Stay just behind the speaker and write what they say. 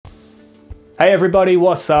Hey everybody,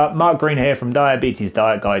 what's up? Mark Green here from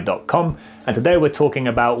diabetesdietguide.com, and today we're talking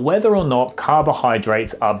about whether or not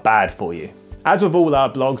carbohydrates are bad for you. As with all our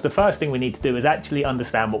blogs, the first thing we need to do is actually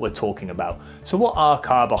understand what we're talking about. So what are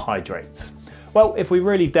carbohydrates? Well, if we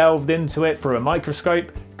really delved into it through a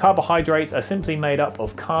microscope, carbohydrates are simply made up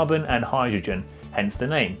of carbon and hydrogen, hence the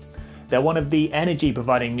name. They're one of the energy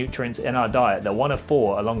providing nutrients in our diet. They're one of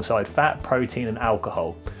four alongside fat, protein and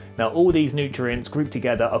alcohol. Now all these nutrients grouped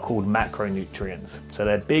together are called macronutrients. So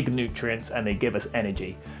they're big nutrients and they give us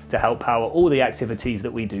energy to help power all the activities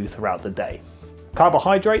that we do throughout the day.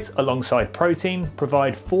 Carbohydrates alongside protein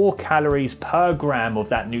provide 4 calories per gram of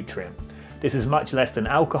that nutrient. This is much less than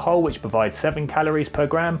alcohol, which provides 7 calories per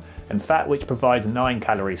gram, and fat, which provides 9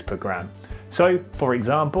 calories per gram. So for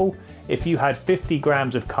example, if you had 50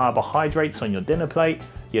 grams of carbohydrates on your dinner plate,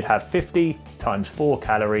 you'd have 50 times 4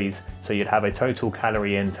 calories, so you'd have a total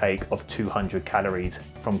calorie intake of 200 calories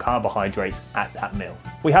from carbohydrates at that meal.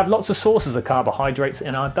 We have lots of sources of carbohydrates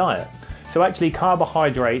in our diet. So actually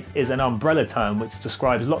carbohydrates is an umbrella term which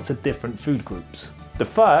describes lots of different food groups. The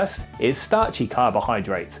first is starchy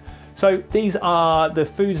carbohydrates. So these are the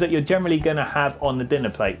foods that you're generally going to have on the dinner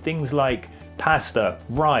plate, things like pasta,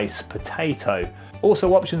 rice, potato.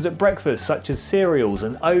 Also options at breakfast such as cereals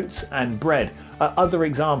and oats and bread are other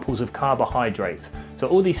examples of carbohydrates. So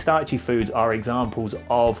all these starchy foods are examples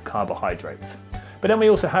of carbohydrates. But then we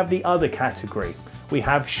also have the other category. We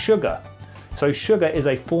have sugar. So sugar is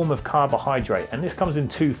a form of carbohydrate, and this comes in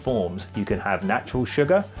 2 forms. You can have natural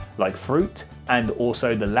sugar like fruit, and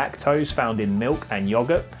also the lactose found in milk and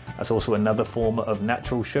yogurt. That's also another form of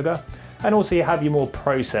natural sugar. And also you have your more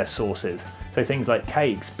processed sources. So things like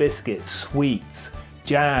cakes, biscuits, sweets,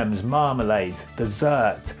 jams, marmalades,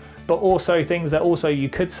 dessert, but also things that also you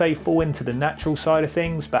could say fall into the natural side of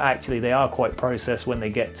things, but actually they are quite processed when they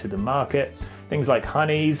get to the market. Things like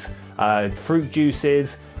honeys, fruit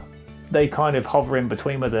juices, they kind of hover in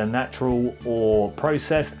between whether they're natural or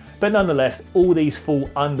processed, but nonetheless, all these fall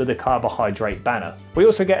under the carbohydrate banner. We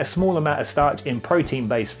also get a small amount of starch in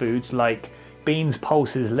protein-based foods like beans,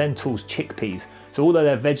 pulses, lentils, chickpeas. So although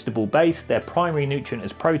they're vegetable based, their primary nutrient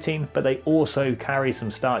is protein, but they also carry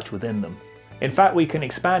some starch within them. In fact, we can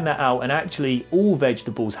expand that out, and actually all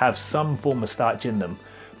vegetables have some form of starch in them.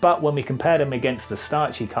 But when we compare them against the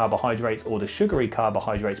starchy carbohydrates or the sugary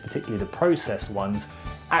carbohydrates, particularly the processed ones,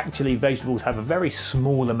 actually vegetables have a very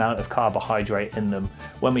small amount of carbohydrate in them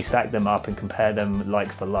when we stack them up and compare them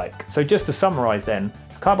like for like. So just to summarize then,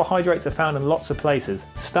 carbohydrates are found in lots of places.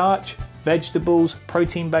 Starch, vegetables,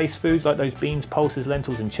 protein-based foods like those beans, pulses,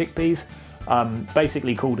 lentils and chickpeas,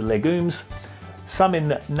 basically called legumes. Some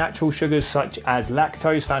in natural sugars such as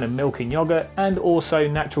lactose found in milk and yogurt, and also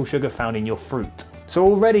natural sugar found in your fruit. So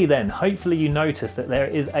already then, hopefully you notice that there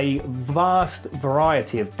is a vast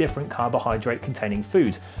variety of different carbohydrate containing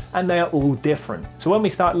foods, and they are all different. So when we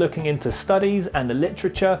start looking into studies and the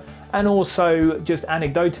literature, and also just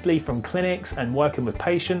anecdotally from clinics and working with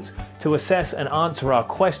patients to assess and answer our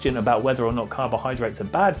question about whether or not carbohydrates are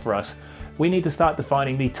bad for us, we need to start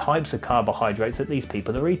defining the types of carbohydrates that these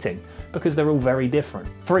people are eating, because they're all very different.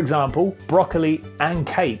 For example, broccoli and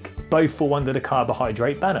cake both fall under the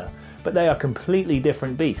carbohydrate banner, but they are completely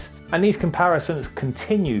different beasts. And these comparisons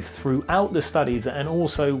continue throughout the studies, and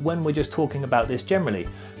also when we're just talking about this generally,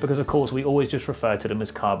 because of course we always just refer to them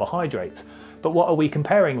as carbohydrates. But what are we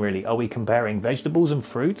comparing really? Are we comparing vegetables and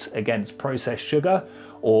fruits against processed sugar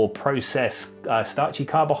or processed starchy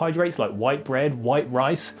carbohydrates like white bread, white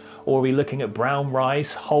rice? Or are we looking at brown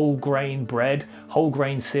rice, whole grain bread, whole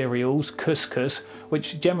grain cereals, couscous,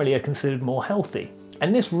 which generally are considered more healthy?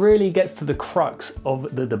 And this really gets to the crux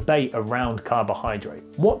of the debate around carbohydrate.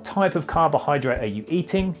 What type of carbohydrate are you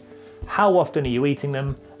eating? How often are you eating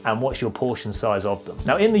them? And what's your portion size of them?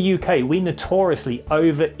 Now in the UK, we notoriously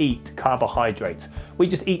overeat carbohydrates. We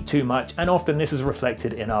just eat too much, and often this is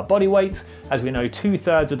reflected in our body weights. As we know,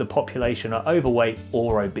 2/3 of the population are overweight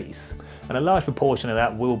or obese. And a large proportion of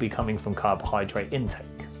that will be coming from carbohydrate intake.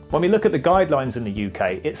 When we look at the guidelines in the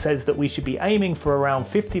UK, it says that we should be aiming for around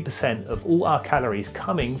 50% of all our calories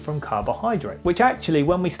coming from carbohydrate, which actually,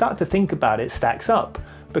 when we start to think about it, stacks up.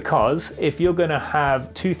 Because if you're going to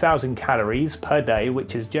have 2,000 calories per day,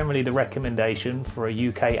 which is generally the recommendation for a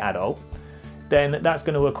UK adult, then that's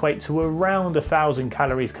going to equate to around 1,000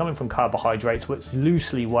 calories coming from carbohydrates, which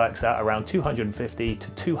loosely works out around 250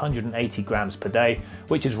 to 280 grams per day,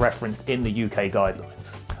 which is referenced in the UK guidelines.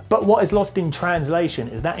 But what is lost in translation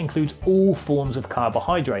is that includes all forms of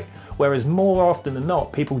carbohydrate, whereas more often than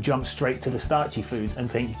not, people jump straight to the starchy foods and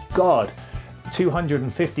think, God,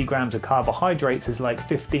 250 grams of carbohydrates is like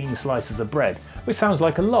 15 slices of bread, which sounds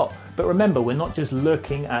like a lot, but remember, we're not just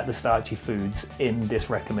looking at the starchy foods in this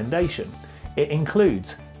recommendation. It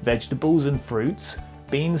includes vegetables and fruits,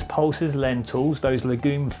 beans, pulses, lentils, those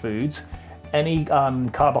legume foods, any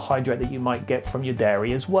carbohydrate that you might get from your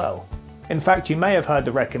dairy as well. In fact, you may have heard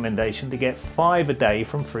the recommendation to get 5 a day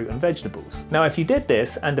from fruit and vegetables. Now, if you did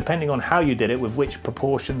this, and depending on how you did it, with which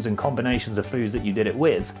proportions and combinations of foods that you did it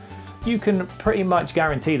with, you can pretty much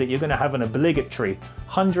guarantee that you're going to have an obligatory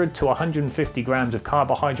 100 to 150 grams of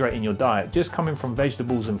carbohydrate in your diet, just coming from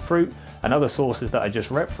vegetables and fruit and other sources that I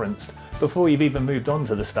just referenced, before you've even moved on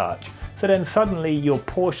to the starch. So then suddenly your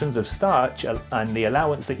portions of starch and the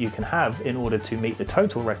allowance that you can have in order to meet the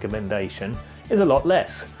total recommendation is a lot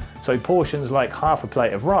less. So portions like half a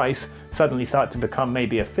plate of rice suddenly start to become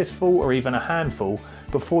maybe a fistful or even a handful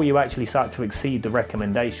before you actually start to exceed the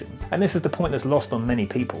recommendations. And this is the point that's lost on many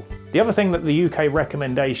people. The other thing that the UK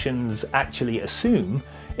recommendations actually assume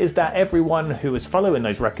is that everyone who is following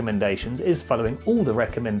those recommendations is following all the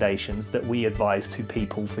recommendations that we advise to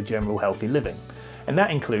people for general healthy living. And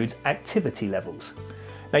that includes activity levels.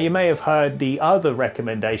 Now, you may have heard the other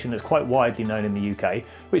recommendation that's quite widely known in the UK,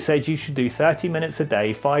 which says you should do 30 minutes a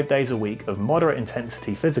day, 5 days a week of moderate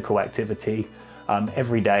intensity physical activity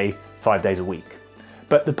every day, 5 days a week.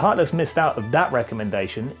 But the part that's missed out of that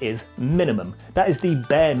recommendation is minimum. That is the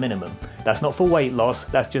bare minimum. That's not for weight loss,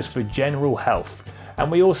 that's just for general health. And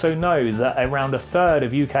we also know that around a third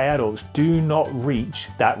of UK adults do not reach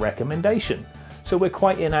that recommendation. So we're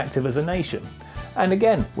quite inactive as a nation. And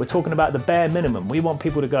again, we're talking about the bare minimum. We want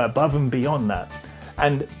people to go above and beyond that.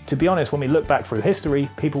 And to be honest, when we look back through history,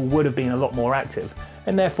 people would have been a lot more active.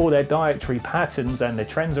 And therefore their dietary patterns and their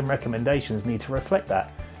trends and recommendations need to reflect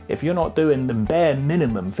that. If you're not doing the bare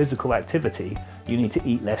minimum physical activity, you need to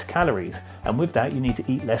eat less calories. And with that, you need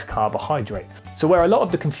to eat less carbohydrates. So where a lot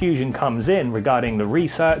of the confusion comes in regarding the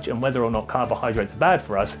research and whether or not carbohydrates are bad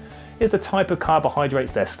for us is the type of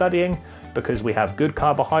carbohydrates they're studying, because we have good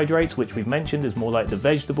carbohydrates, which we've mentioned is more like the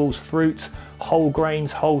vegetables, fruits, whole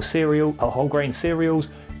grains, whole grain cereals,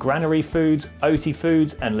 granary foods, oaty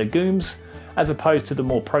foods, and legumes, as opposed to the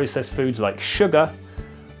more processed foods like sugar,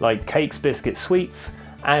 like cakes, biscuits, sweets,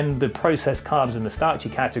 and the processed carbs in the starchy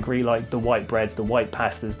category like the white breads, the white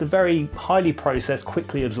pastas, the very highly processed,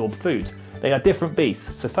 quickly absorbed foods. They are different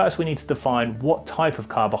beasts. So first we need to define what type of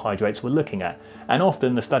carbohydrates we're looking at. And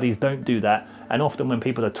often the studies don't do that. And often when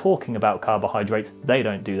people are talking about carbohydrates, they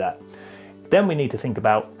don't do that. Then we need to think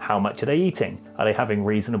about how much are they eating? Are they having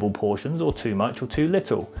reasonable portions, or too much or too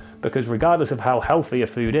little? Because regardless of how healthy a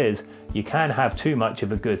food is, you can have too much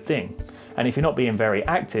of a good thing. And if you're not being very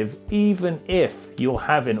active, even if you're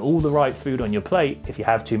having all the right food on your plate, if you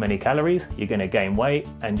have too many calories, you're going to gain weight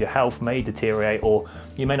and your health may deteriorate, or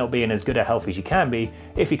you may not be in as good a health as you can be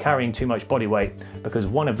if you're carrying too much body weight, because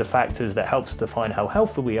one of the factors that helps define how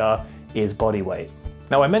healthy we are is body weight.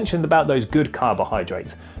 Now, I mentioned about those good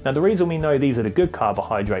carbohydrates. Now, the reason we know these are the good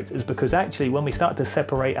carbohydrates is because actually when we start to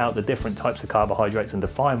separate out the different types of carbohydrates and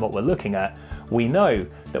define what we're looking at, we know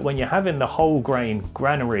that when you're having the whole grain,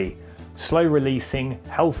 granary, slow releasing,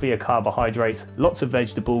 healthier carbohydrates, lots of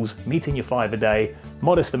vegetables, meeting your 5 a day,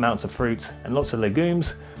 modest amounts of fruits, and lots of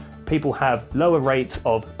legumes, people have lower rates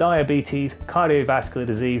of diabetes, cardiovascular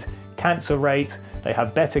disease, cancer rates, they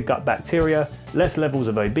have better gut bacteria, less levels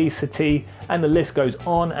of obesity, and the list goes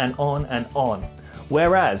on and on and on.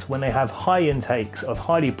 Whereas when they have high intakes of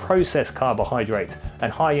highly processed carbohydrates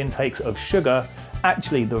and high intakes of sugar,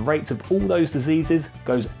 actually the rates of all those diseases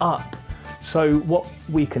goes up. So what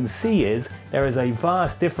we can see is there is a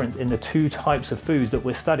vast difference in the two types of foods that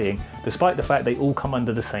we're studying, despite the fact they all come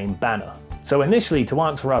under the same banner. So initially, to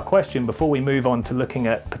answer our question before we move on to looking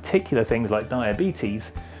at particular things like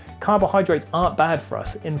diabetes, carbohydrates aren't bad for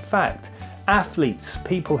us. In fact, athletes,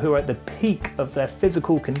 people who are at the peak of their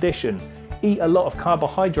physical condition, eat a lot of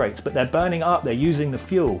carbohydrates, but they're burning up, they're using the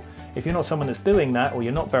fuel. If you're not someone that's doing that, or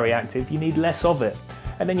you're not very active, you need less of it.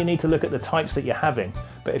 And then you need to look at the types that you're having.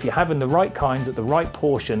 But if you're having the right kinds at the right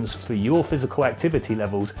portions for your physical activity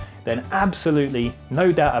levels, then absolutely,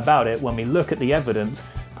 no doubt about it, when we look at the evidence,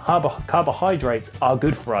 carbohydrates are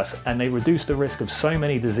good for us and they reduce the risk of so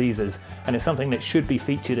many diseases, and it's something that should be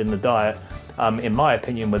featured in the diet, in my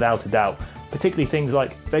opinion, without a doubt. Particularly things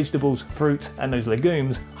like vegetables, fruits, and those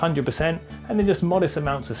legumes, 100%, and then just modest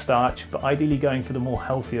amounts of starch, but ideally going for the more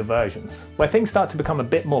healthier versions. Where things start to become a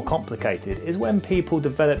bit more complicated is when people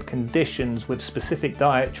develop conditions with specific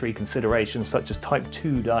dietary considerations, such as type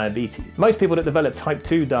 2 diabetes. Most people that develop type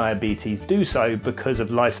 2 diabetes do so because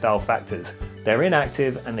of lifestyle factors. They're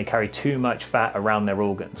inactive and they carry too much fat around their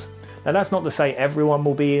organs. Now that's not to say everyone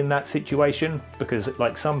will be in that situation, because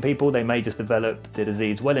like some people, they may just develop the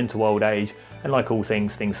disease well into old age, and like all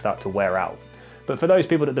things start to wear out. But for those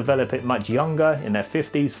people that develop it much younger, in their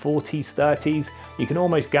 50s, 40s, 30s, you can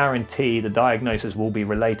almost guarantee the diagnosis will be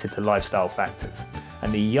related to lifestyle factors.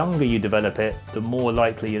 And the younger you develop it, the more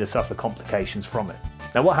likely you're to suffer complications from it.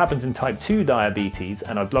 Now what happens in type 2 diabetes,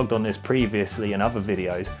 and I've blogged on this previously in other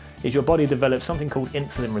videos, is your body develops something called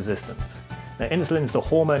insulin resistance. Now insulin is the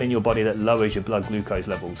hormone in your body that lowers your blood glucose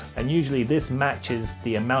levels, and usually this matches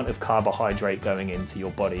the amount of carbohydrate going into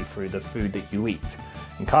your body through the food that you eat.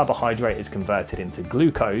 And carbohydrate is converted into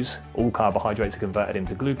glucose. All carbohydrates are converted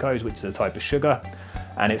into glucose, which is a type of sugar,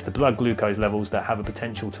 and it's the blood glucose levels that have a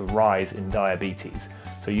potential to rise in diabetes.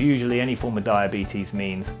 So usually any form of diabetes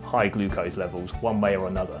means high glucose levels one way or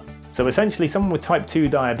another. So essentially someone with type 2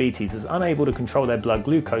 diabetes is unable to control their blood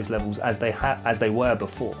glucose levels as they were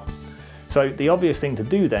before. So the obvious thing to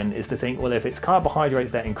do then is to think, well, if it's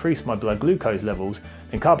carbohydrates that increase my blood glucose levels,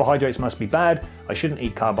 then carbohydrates must be bad, I shouldn't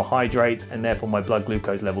eat carbohydrates, and therefore my blood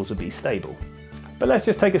glucose levels would be stable. But let's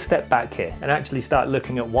just take a step back here and actually start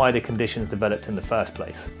looking at why the conditions developed in the first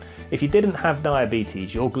place. If you didn't have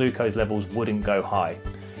diabetes, your glucose levels wouldn't go high.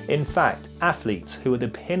 In fact, athletes who are the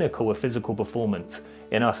pinnacle of physical performance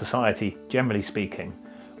in our society, generally speaking,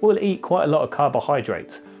 will eat quite a lot of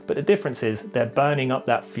carbohydrates, but the difference is they're burning up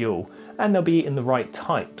that fuel and they'll be eating the right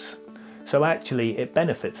types. So actually it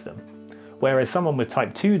benefits them. Whereas someone with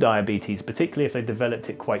type 2 diabetes, particularly if they developed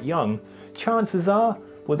it quite young, chances are,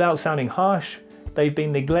 without sounding harsh, they've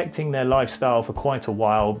been neglecting their lifestyle for quite a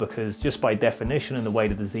while, because just by definition and the way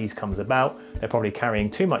the disease comes about, they're probably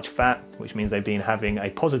carrying too much fat, which means they've been having a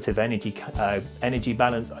positive energy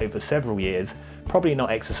balance over several years, probably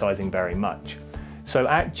not exercising very much. So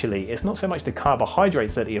actually, it's not so much the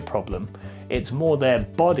carbohydrates that are a problem, it's more their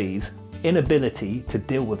body's inability to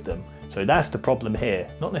deal with them. So that's the problem here,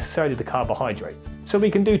 not necessarily the carbohydrates. So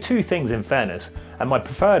we can do two things in fairness, and my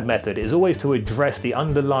preferred method is always to address the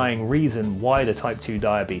underlying reason why the type 2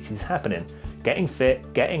 diabetes is happening. Getting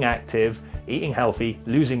fit, getting active, eating healthy,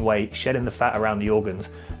 losing weight, shedding the fat around the organs,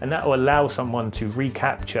 and that will allow someone to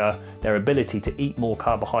recapture their ability to eat more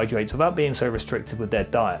carbohydrates without being so restricted with their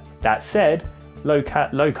diet. That said, low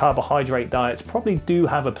carbohydrate diets probably do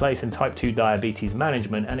have a place in type 2 diabetes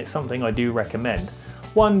management, and it's something I do recommend.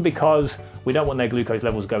 One, because we don't want their glucose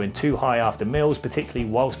levels going too high after meals,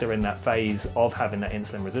 particularly whilst they're in that phase of having that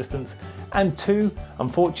insulin resistance. And two,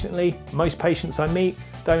 unfortunately, most patients I meet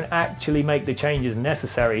don't actually make the changes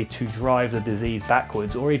necessary to drive the disease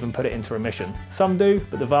backwards or even put it into remission. Some do,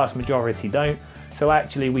 but the vast majority don't. So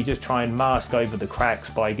actually we just try and mask over the cracks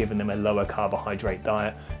by giving them a lower carbohydrate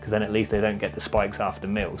diet, because then at least they don't get the spikes after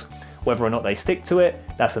meals. Whether or not they stick to it,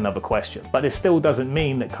 that's another question. But it still doesn't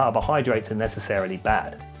mean that carbohydrates are necessarily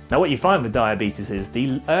bad. Now what you find with diabetes is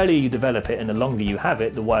the earlier you develop it and the longer you have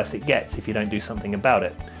it, the worse it gets if you don't do something about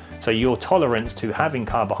it. So your tolerance to having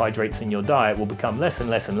carbohydrates in your diet will become less and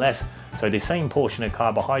less and less. So the same portion of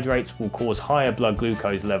carbohydrates will cause higher blood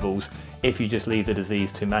glucose levels if you just leave the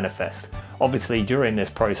disease to manifest. Obviously during this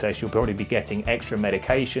process you'll probably be getting extra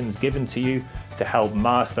medications given to you to help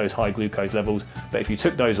mask those high glucose levels, but if you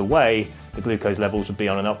took those away, the glucose levels would be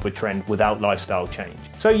on an upward trend without lifestyle change.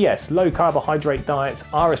 So yes, low carbohydrate diets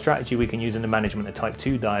are a strategy we can use in the management of type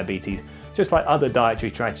 2 diabetes, just like other dietary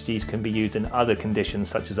strategies can be used in other conditions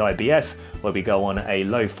such as IBS, where we go on a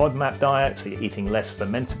low FODMAP diet, so you're eating less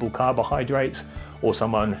fermentable carbohydrates, or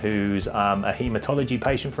someone who's a hematology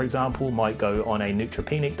patient, for example, might go on a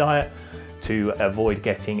neutropenic diet to avoid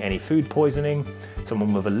getting any food poisoning.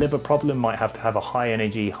 Someone with a liver problem might have to have a high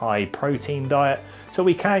energy, high protein diet. So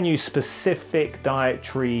we can use specific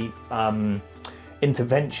dietary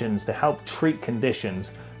interventions to help treat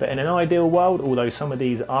conditions. But in an ideal world, although some of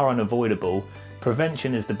these are unavoidable,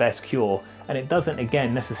 prevention is the best cure, and it doesn't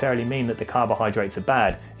again necessarily mean that the carbohydrates are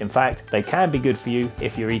bad. In fact, they can be good for you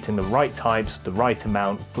if you're eating the right types, the right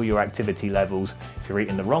amount for your activity levels. If you're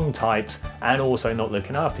eating the wrong types and also not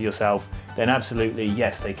looking after yourself, then absolutely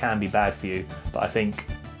yes, they can be bad for you. But I think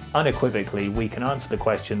unequivocally we can answer the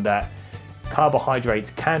question that carbohydrates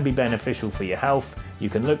can be beneficial for your health. You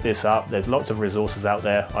can look this up, there's lots of resources out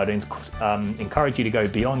there. I'd encourage you to go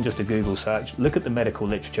beyond just a Google search, look at the medical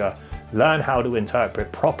literature, learn how to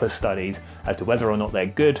interpret proper studies as to whether or not they're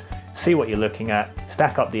good, see what you're looking at,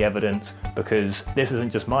 stack up the evidence, because this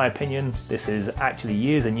isn't just my opinion, this is actually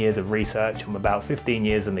years and years of research. I'm about 15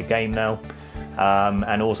 years in the game now,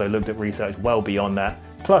 and also looked at research well beyond that,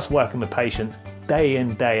 plus working with patients day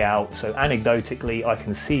in, day out. So anecdotally, I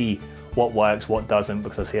can see what works, what doesn't,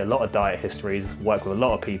 because I see a lot of diet histories, work with a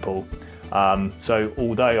lot of people. So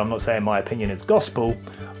although I'm not saying my opinion is gospel,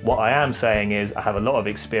 what I am saying is I have a lot of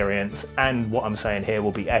experience, and what I'm saying here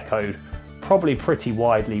will be echoed probably pretty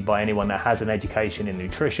widely by anyone that has an education in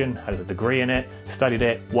nutrition, has a degree in it, studied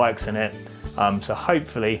it, works in it. So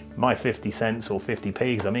hopefully my 50 cents or 50p,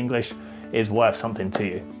 because I'm English, is worth something to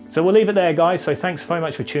you. So we'll leave it there, guys. So thanks so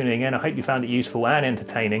much for tuning in. I hope you found it useful and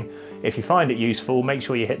entertaining. If you find it useful, make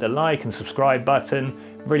sure you hit the like and subscribe button.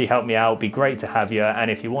 Really help me out, be great to have you.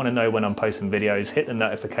 And if you want to know when I'm posting videos, hit the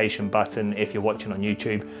notification button if you're watching on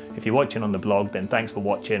YouTube. If you're watching on the blog, then thanks for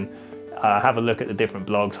watching. Have a look at the different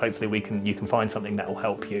blogs. Hopefully you can find something that will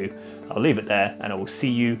help you. I'll leave it there, and I will see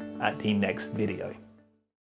you at the next video.